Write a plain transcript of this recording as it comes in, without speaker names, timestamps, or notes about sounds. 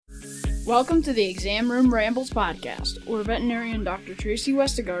Welcome to the Exam Room Rambles podcast, where veterinarian Dr. Tracy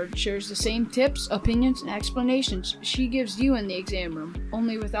Westergaard shares the same tips, opinions, and explanations she gives you in the exam room,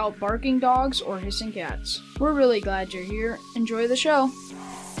 only without barking dogs or hissing cats. We're really glad you're here. Enjoy the show.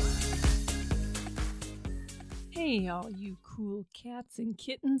 Hey, all you cool cats and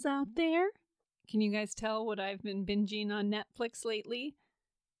kittens out there. Can you guys tell what I've been binging on Netflix lately?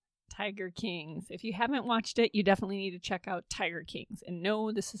 Tiger Kings. If you haven't watched it, you definitely need to check out Tiger Kings. And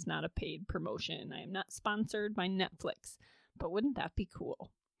no, this is not a paid promotion. I am not sponsored by Netflix, but wouldn't that be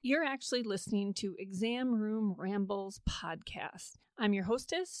cool? You're actually listening to Exam Room Rambles podcast. I'm your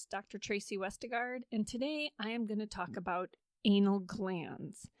hostess, Dr. Tracy Westergaard, and today I am going to talk about anal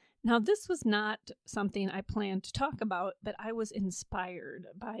glands. Now, this was not something I planned to talk about, but I was inspired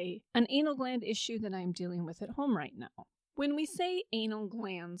by an anal gland issue that I'm dealing with at home right now. When we say anal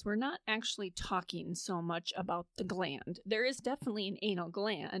glands, we're not actually talking so much about the gland. There is definitely an anal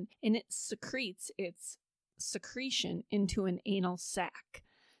gland, and it secretes its secretion into an anal sac.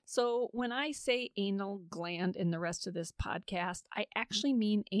 So when I say anal gland in the rest of this podcast, I actually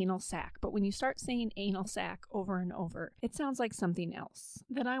mean anal sac. But when you start saying anal sac over and over, it sounds like something else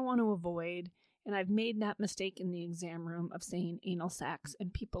that I want to avoid. And I've made that mistake in the exam room of saying anal sacs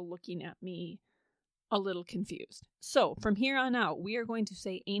and people looking at me a little confused. So from here on out, we are going to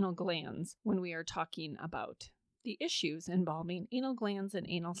say anal glands when we are talking about the issues involving anal glands and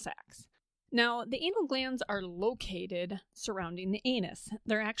anal sacs. Now, the anal glands are located surrounding the anus.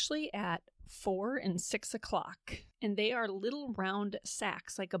 They're actually at 4 and 6 o'clock, and they are little round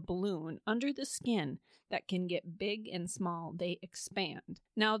sacs like a balloon under the skin that can get big and small. They expand.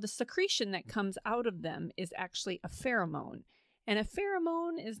 Now, the secretion that comes out of them is actually a pheromone. And a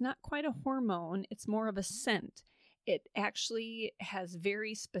pheromone is not quite a hormone, it's more of a scent. It actually has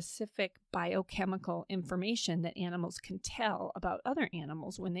very specific biochemical information that animals can tell about other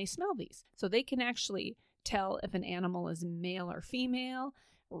animals when they smell these. So they can actually tell if an animal is male or female,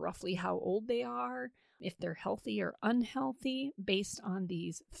 roughly how old they are, if they're healthy or unhealthy, based on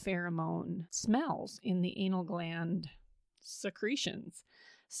these pheromone smells in the anal gland secretions.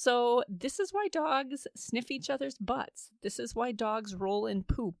 So this is why dogs sniff each other's butts. This is why dogs roll in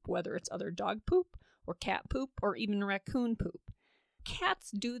poop, whether it's other dog poop or cat poop or even raccoon poop. Cats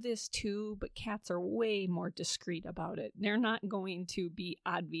do this too, but cats are way more discreet about it. They're not going to be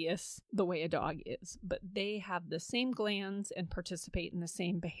obvious the way a dog is, but they have the same glands and participate in the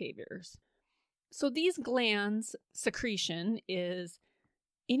same behaviors. So these glands secretion is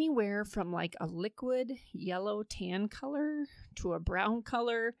anywhere from like a liquid yellow tan color to a brown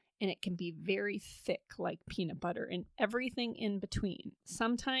color, and it can be very thick like peanut butter and everything in between.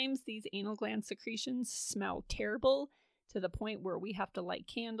 Sometimes these anal gland secretions smell terrible to the point where we have to light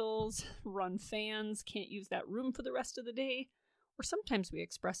candles, run fans, can't use that room for the rest of the day, or sometimes we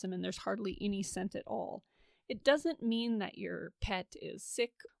express them and there's hardly any scent at all. It doesn't mean that your pet is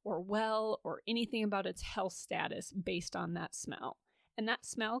sick or well or anything about its health status based on that smell. And that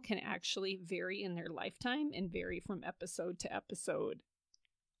smell can actually vary in their lifetime and vary from episode to episode.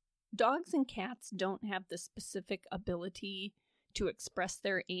 Dogs and cats don't have the specific ability to express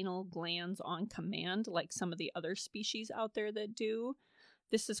their anal glands on command like some of the other species out there that do.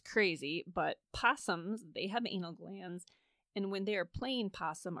 This is crazy, but possums, they have anal glands. And when they are playing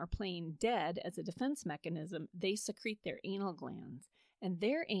possum or playing dead as a defense mechanism, they secrete their anal glands. And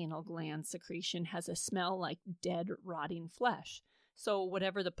their anal gland secretion has a smell like dead, rotting flesh. So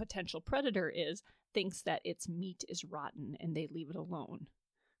whatever the potential predator is, thinks that its meat is rotten and they leave it alone.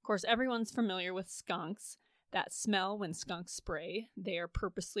 Of course, everyone's familiar with skunks. That smell when skunks spray, they are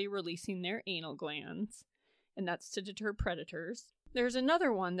purposely releasing their anal glands, and that's to deter predators. There's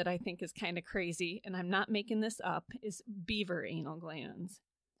another one that I think is kind of crazy, and I'm not making this up, is beaver anal glands.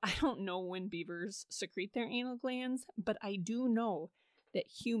 I don't know when beavers secrete their anal glands, but I do know that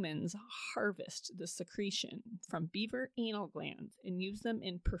humans harvest the secretion from beaver anal glands and use them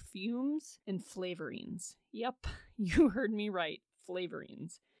in perfumes and flavorings. Yep, you heard me right,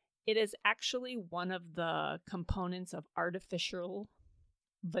 flavorings. It is actually one of the components of artificial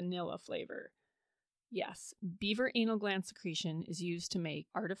vanilla flavor. Yes, beaver anal gland secretion is used to make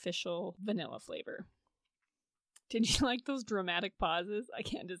artificial vanilla flavor. Did you like those dramatic pauses? I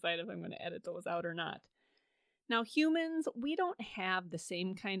can't decide if I'm going to edit those out or not. Now, humans, we don't have the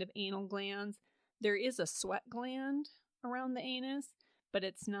same kind of anal glands. There is a sweat gland around the anus, but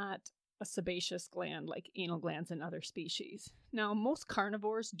it's not a sebaceous gland like anal glands in other species. Now, most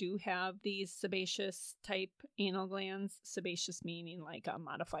carnivores do have these sebaceous type anal glands, sebaceous meaning like a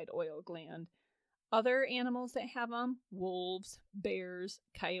modified oil gland. Other animals that have them, wolves, bears,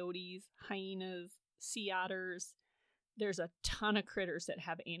 coyotes, hyenas, sea otters, there's a ton of critters that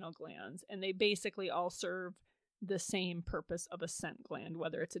have anal glands, and they basically all serve the same purpose of a scent gland,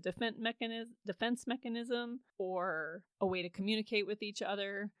 whether it's a defense mechanism or a way to communicate with each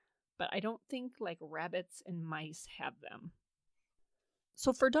other. But I don't think like rabbits and mice have them.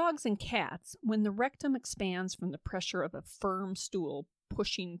 So for dogs and cats, when the rectum expands from the pressure of a firm stool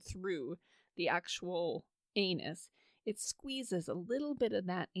pushing through the actual anus, it squeezes a little bit of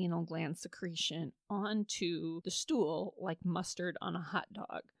that anal gland secretion onto the stool like mustard on a hot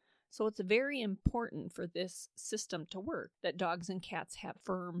dog. So it's very important for this system to work that dogs and cats have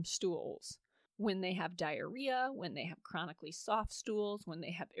firm stools. When they have diarrhea, when they have chronically soft stools, when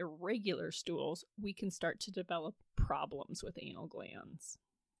they have irregular stools, we can start to develop problems with anal glands.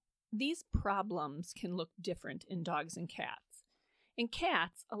 These problems can look different in dogs and cats. In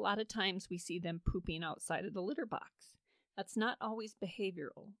cats, a lot of times we see them pooping outside of the litter box. That's not always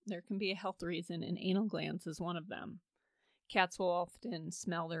behavioral. There can be a health reason, and anal glands is one of them. Cats will often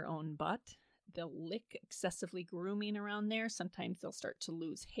smell their own butt. They'll lick excessively grooming around there. Sometimes they'll start to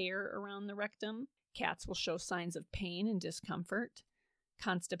lose hair around the rectum. Cats will show signs of pain and discomfort.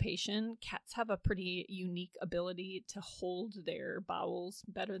 Constipation. Cats have a pretty unique ability to hold their bowels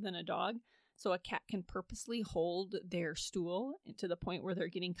better than a dog. So a cat can purposely hold their stool to the point where they're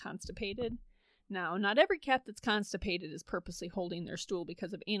getting constipated. Now, not every cat that's constipated is purposely holding their stool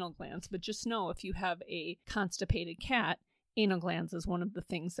because of anal glands, but just know if you have a constipated cat, anal glands is one of the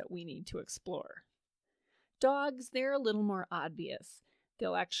things that we need to explore. Dogs, they're a little more obvious.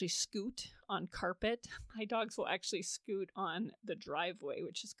 They'll actually scoot on carpet. My dogs will actually scoot on the driveway,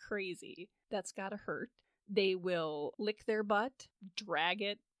 which is crazy. That's gotta hurt. They will lick their butt, drag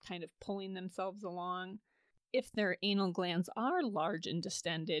it, kind of pulling themselves along. If their anal glands are large and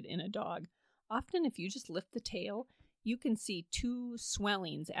distended in a dog, often if you just lift the tail, you can see two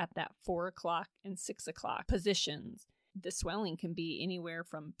swellings at that 4 o'clock and 6 o'clock positions. The swelling can be anywhere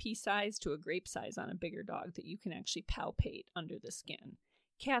from pea size to a grape size on a bigger dog that you can actually palpate under the skin.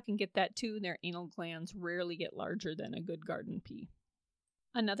 Cat can get that too. Their anal glands rarely get larger than a good garden pea.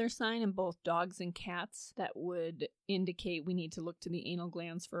 Another sign in both dogs and cats that would indicate we need to look to the anal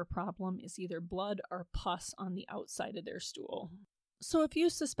glands for a problem is either blood or pus on the outside of their stool. So if you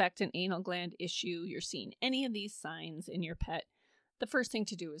suspect an anal gland issue, you're seeing any of these signs in your pet, the first thing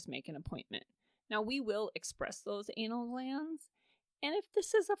to do is make an appointment. Now, we will express those anal glands, and if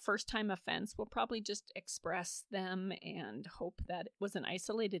this is a first-time offense, we'll probably just express them and hope that it was an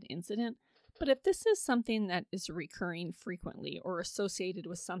isolated incident. But if this is something that is recurring frequently or associated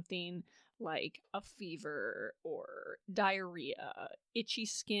with something like a fever or diarrhea, itchy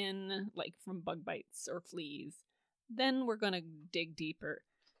skin, like from bug bites or fleas, then we're going to dig deeper.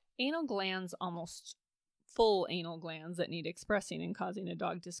 Anal glands, almost full anal glands that need expressing and causing a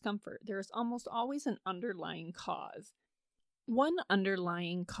dog discomfort. There's almost always an underlying cause. One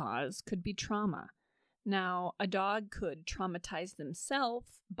underlying cause could be trauma. Now, a dog could traumatize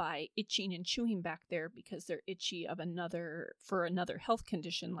themselves by itching and chewing back there because they're itchy for another health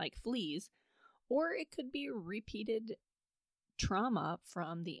condition like fleas, or it could be repeated trauma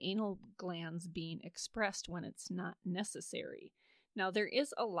from the anal glands being expressed when it's not necessary. Now, there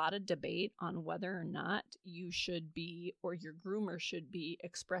is a lot of debate on whether or not you should be or your groomer should be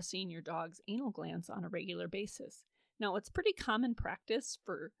expressing your dog's anal glands on a regular basis. Now, it's pretty common practice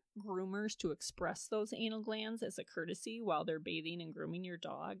for groomers to express those anal glands as a courtesy while they're bathing and grooming your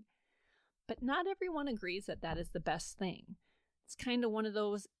dog, but not everyone agrees that that is the best thing. It's kind of one of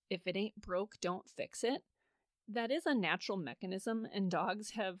those, if it ain't broke, don't fix it. That is a natural mechanism, and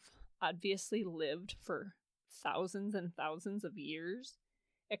dogs have obviously lived for thousands and thousands of years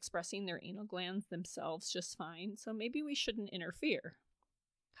expressing their anal glands themselves just fine, so maybe we shouldn't interfere.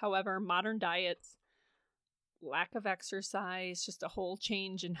 However, modern diets, lack of exercise, just a whole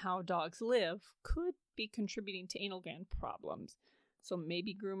change in how dogs live could be contributing to anal gland problems. So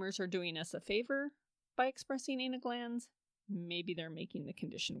maybe groomers are doing us a favor by expressing anal glands. Maybe they're making the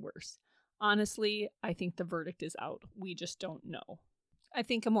condition worse. Honestly, I think the verdict is out. We just don't know. I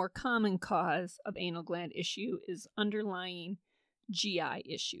think a more common cause of anal gland issue is underlying GI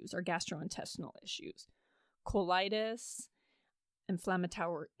issues or gastrointestinal issues. Colitis,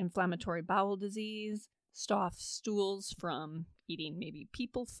 inflammatory bowel disease, soft stools from eating maybe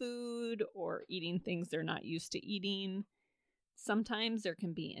people food or eating things they're not used to eating. Sometimes there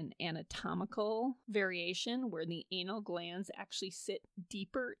can be an anatomical variation where the anal glands actually sit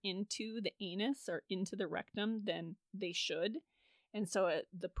deeper into the anus or into the rectum than they should. And so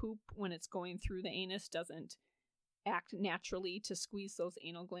the poop, when it's going through the anus, doesn't act naturally to squeeze those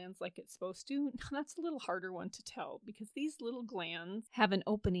anal glands like it's supposed to? That's a little harder one to tell because these little glands have an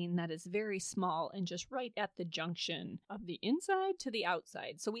opening that is very small and just right at the junction of the inside to the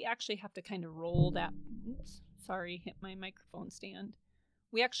outside. So we actually have to kind of roll that. Oops, sorry, hit my microphone stand.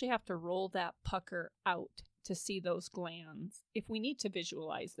 We actually have to roll that pucker out to see those glands if we need to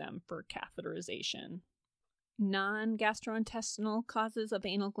visualize them for catheterization. Non-gastrointestinal causes of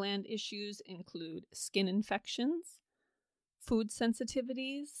anal gland issues include skin infections, food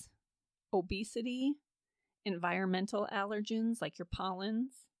sensitivities, obesity, environmental allergens like your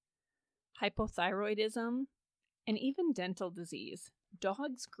pollens, hypothyroidism, and even dental disease.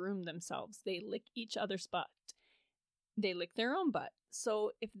 Dogs groom themselves. They lick each other's butt. They lick their own butt.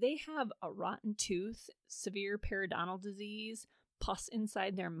 So if they have a rotten tooth, severe periodontal disease, pus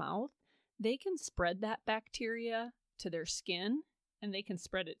inside their mouth, they can spread that bacteria to their skin, and they can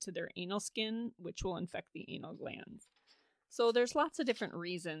spread it to their anal skin, which will infect the anal glands. So there's lots of different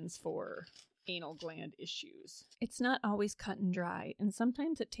reasons for anal gland issues. It's not always cut and dry, and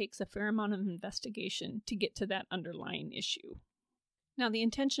sometimes it takes a fair amount of investigation to get to that underlying issue. Now, the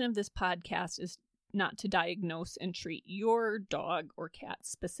intention of this podcast is not to diagnose and treat your dog or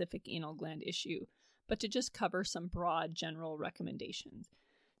cat's specific anal gland issue, but to just cover some broad general recommendations.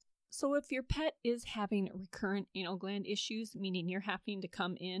 So if your pet is having recurrent anal gland issues, meaning you're having to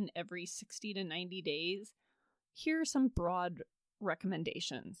come in every 60 to 90 days, here are some broad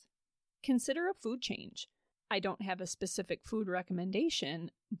recommendations. Consider a food change. I don't have a specific food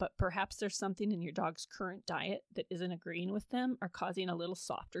recommendation, but perhaps there's something in your dog's current diet that isn't agreeing with them or causing a little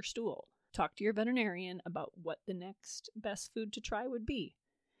softer stool. Talk to your veterinarian about what the next best food to try would be.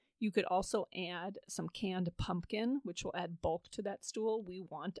 You could also add some canned pumpkin, which will add bulk to that stool. We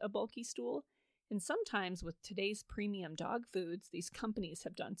want a bulky stool. And sometimes with today's premium dog foods, these companies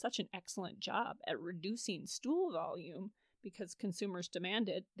have done such an excellent job at reducing stool volume because consumers demand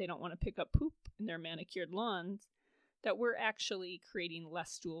it. They don't want to pick up poop in their manicured lawns, that we're actually creating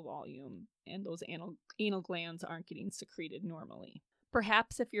less stool volume and those anal glands aren't getting secreted normally.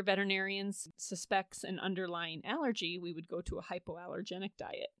 Perhaps if your veterinarian suspects an underlying allergy, we would go to a hypoallergenic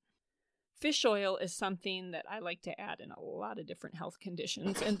diet. Fish oil is something that I like to add in a lot of different health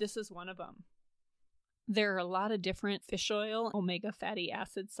conditions, and this is one of them. There are a lot of different fish oil, omega fatty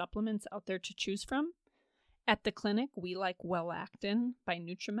acid supplements out there to choose from. At the clinic, we like Wellactin by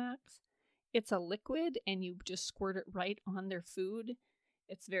Nutramax. It's a liquid, and you just squirt it right on their food.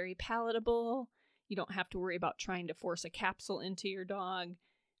 It's very palatable. You don't have to worry about trying to force a capsule into your dog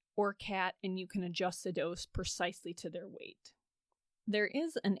or cat, and you can adjust the dose precisely to their weight. There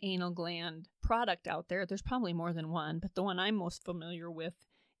is an anal gland product out there. There's probably more than one, but the one I'm most familiar with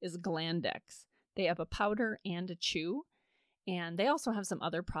is Glandex. They have a powder and a chew, and they also have some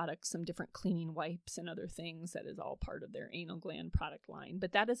other products, some different cleaning wipes and other things that is all part of their anal gland product line.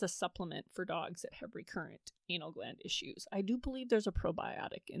 But that is a supplement for dogs that have recurrent anal gland issues. I do believe there's a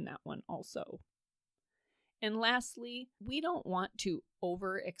probiotic in that one also. And lastly, we don't want to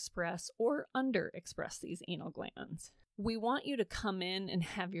overexpress or underexpress these anal glands. We want you to come in and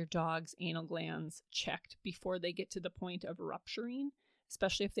have your dog's anal glands checked before they get to the point of rupturing,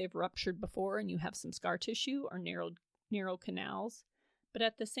 especially if they've ruptured before and you have some scar tissue or narrow canals. But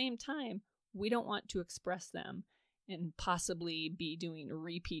at the same time, we don't want to express them and possibly be doing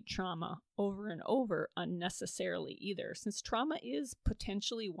repeat trauma over and over unnecessarily either, since trauma is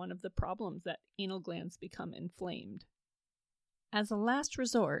potentially one of the problems that anal glands become inflamed. As a last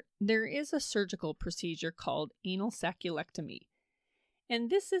resort, there is a surgical procedure called anal sacculectomy. And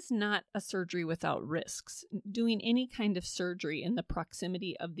this is not a surgery without risks. Doing any kind of surgery in the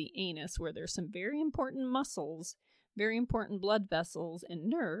proximity of the anus where there's some very important muscles, very important blood vessels, and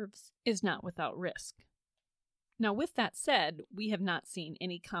nerves is not without risk. Now, with that said, we have not seen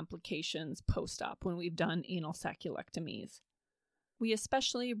any complications post-op when we've done anal sacculectomies. We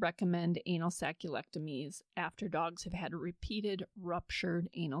especially recommend anal sacculectomies after dogs have had repeated ruptured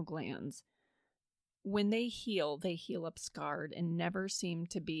anal glands. When they heal up scarred and never seem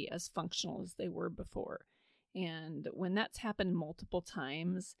to be as functional as they were before. And when that's happened multiple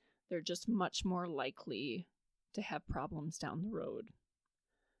times, they're just much more likely to have problems down the road.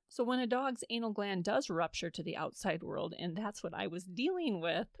 So when a dog's anal gland does rupture to the outside world, and that's what I was dealing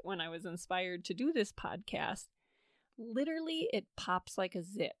with when I was inspired to do this podcast, literally it pops like a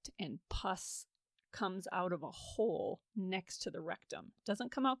zit and pus comes out of a hole next to the rectum.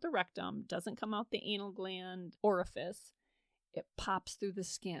 Doesn't come out the rectum, doesn't come out the anal gland orifice. It pops through the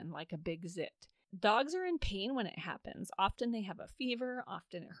skin like a big zit. Dogs are in pain when it happens. Often they have a fever,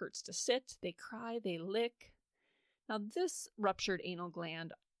 often it hurts to sit, they cry, they lick. Now this ruptured anal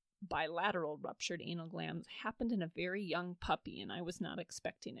gland bilateral ruptured anal glands happened in a very young puppy, and I was not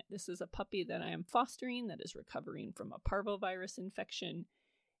expecting it. This is a puppy that I am fostering that is recovering from a parvovirus infection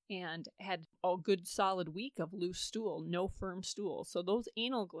and had a good solid week of loose stool, no firm stool. So those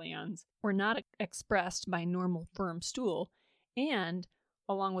anal glands were not expressed by normal firm stool. And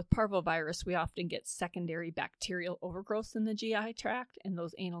along with parvovirus, we often get secondary bacterial overgrowth in the GI tract, and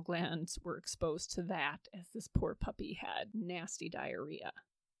those anal glands were exposed to that as this poor puppy had nasty diarrhea.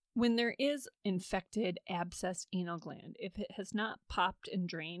 When there is infected abscessed anal gland, if it has not popped and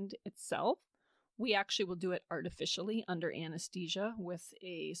drained itself, we actually will do it artificially under anesthesia with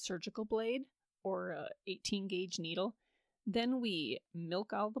a surgical blade or a 18-gauge needle. Then we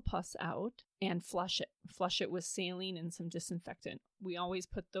milk all the pus out and flush it. Flush it with saline and some disinfectant. We always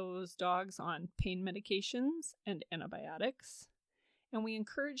put those dogs on pain medications and antibiotics. And we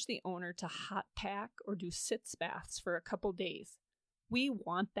encourage the owner to hot pack or do sitz baths for a couple days. We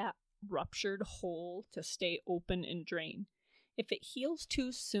want that ruptured hole to stay open and drain. If it heals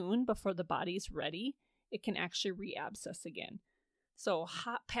too soon before the body's ready, it can actually re-abscess again. So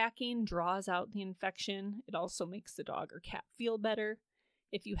hot packing draws out the infection. It also makes the dog or cat feel better.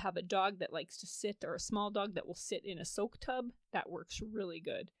 If you have a dog that likes to sit, or a small dog that will sit in a soak tub, that works really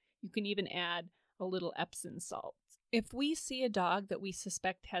good. You can even add a little Epsom salt. If we see a dog that we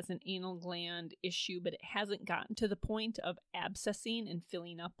suspect has an anal gland issue, but it hasn't gotten to the point of abscessing and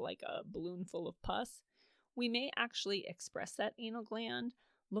filling up like a balloon full of pus, we may actually express that anal gland.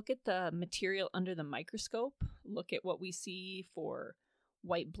 Look at the material under the microscope. Look at what we see for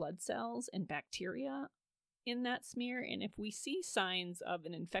white blood cells and bacteria in that smear. And if we see signs of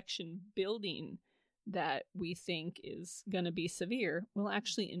an infection building that we think is going to be severe, we'll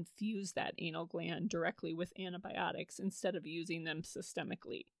actually infuse that anal gland directly with antibiotics instead of using them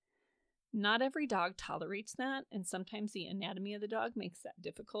systemically. Not every dog tolerates that, and sometimes the anatomy of the dog makes that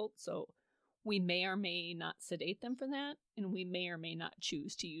difficult. So we may or may not sedate them for that, and we may or may not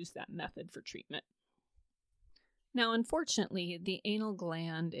choose to use that method for treatment. Now, unfortunately, the anal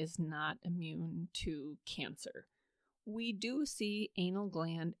gland is not immune to cancer. We do see anal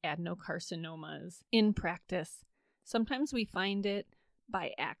gland adenocarcinomas in practice. Sometimes we find it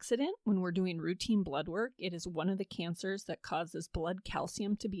by accident when we're doing routine blood work. It is one of the cancers that causes blood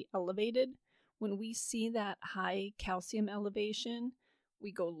calcium to be elevated. When we see that high calcium elevation,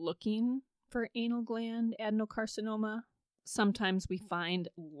 we go looking for anal gland adenocarcinoma. Sometimes we find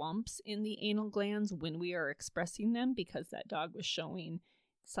lumps in the anal glands when we are expressing them because that dog was showing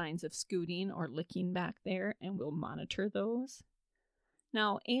signs of scooting or licking back there, and we'll monitor those.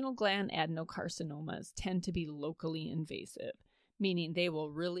 Now, anal gland adenocarcinomas tend to be locally invasive, meaning they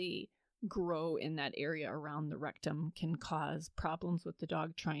will really grow in that area around the rectum, can cause problems with the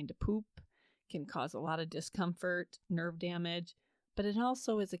dog trying to poop, can cause a lot of discomfort, nerve damage, but it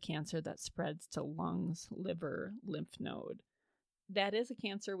also is a cancer that spreads to lungs, liver, lymph node. That is a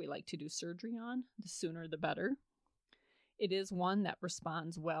cancer we like to do surgery on. The sooner the better. It is one that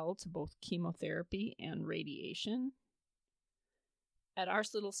responds well to both chemotherapy and radiation. At our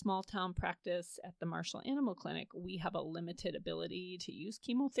little small town practice at the Marshall Animal Clinic, we have a limited ability to use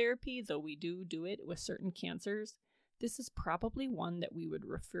chemotherapy, though we do it with certain cancers. This is probably one that we would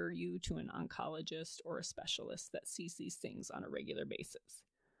refer you to an oncologist or a specialist that sees these things on a regular basis.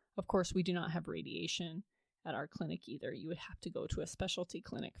 Of course, we do not have radiation at our clinic either. You would have to go to a specialty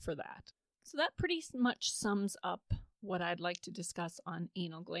clinic for that. So that pretty much sums up what I'd like to discuss on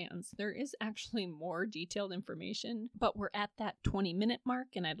anal glands. There is actually more detailed information, but we're at that 20-minute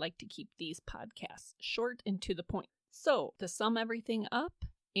mark, and I'd like to keep these podcasts short and to the point. So, to sum everything up,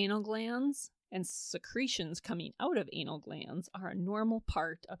 anal glands and secretions coming out of anal glands are a normal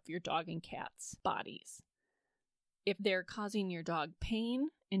part of your dog and cat's bodies. If they're causing your dog pain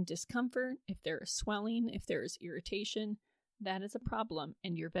and discomfort, if there is swelling, if there is irritation, that is a problem,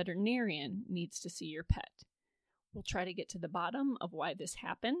 and your veterinarian needs to see your pet. We'll try to get to the bottom of why this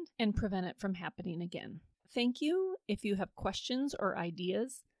happened and prevent it from happening again. Thank you. If you have questions or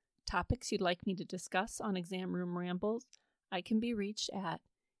ideas, topics you'd like me to discuss on Exam Room Rambles, I can be reached at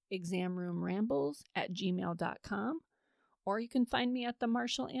examroomrambles@gmail.com, or you can find me at the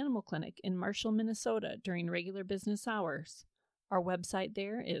Marshall Animal Clinic in Marshall, Minnesota during regular business hours. Our website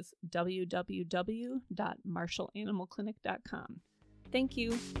there is www.marshallanimalclinic.com. Thank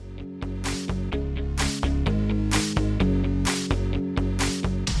you.